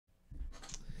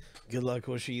Good luck.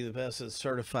 Wishing you the best at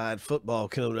certified football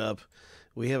coming up.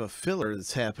 We have a filler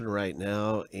that's happening right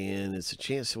now, and it's a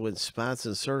chance to win spots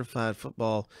in certified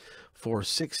football for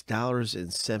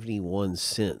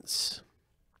 $6.71.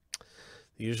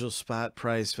 The usual spot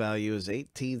price value is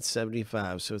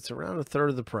 $18.75, so it's around a third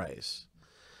of the price.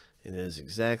 It is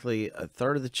exactly a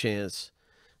third of the chance,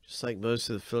 just like most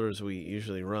of the fillers we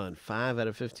usually run. 5 out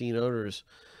of 15 owners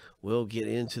will get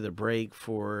into the break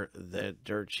for that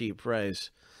dirt cheap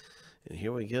price. And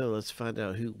here we go. Let's find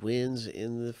out who wins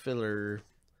in the filler.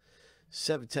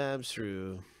 7 times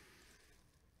through.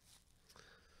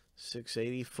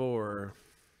 684.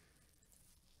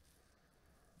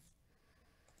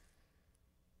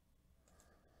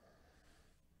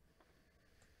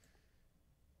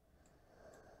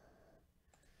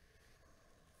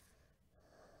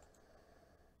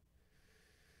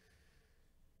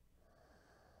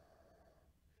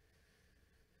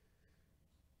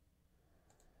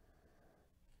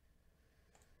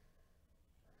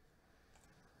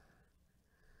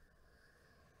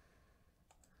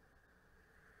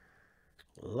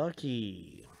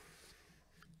 Lucky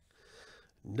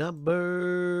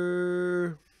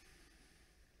number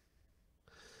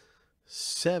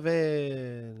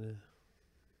 7.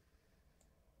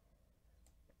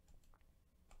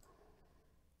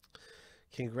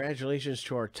 Congratulations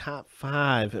to our top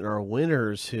 5 and our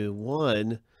winners who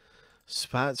won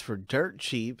spots for dirt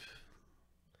cheap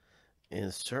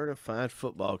and certified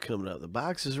football coming up. The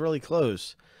box is really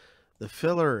close. The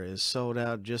filler is sold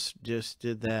out. Just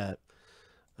did that.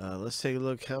 Let's take a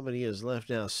look. How many is left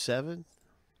now? 7?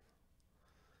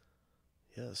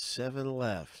 Yeah, 7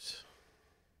 left.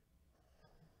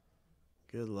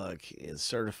 Good luck in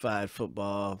certified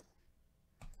football.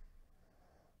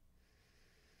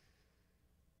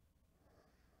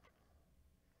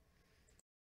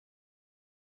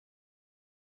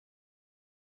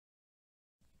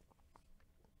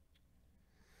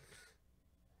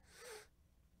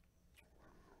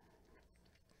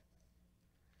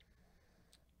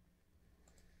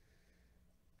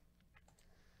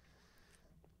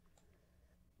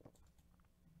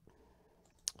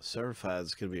 Certified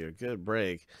is going to be a good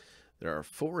break. There are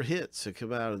 4 hits that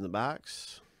come out in the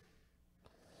box.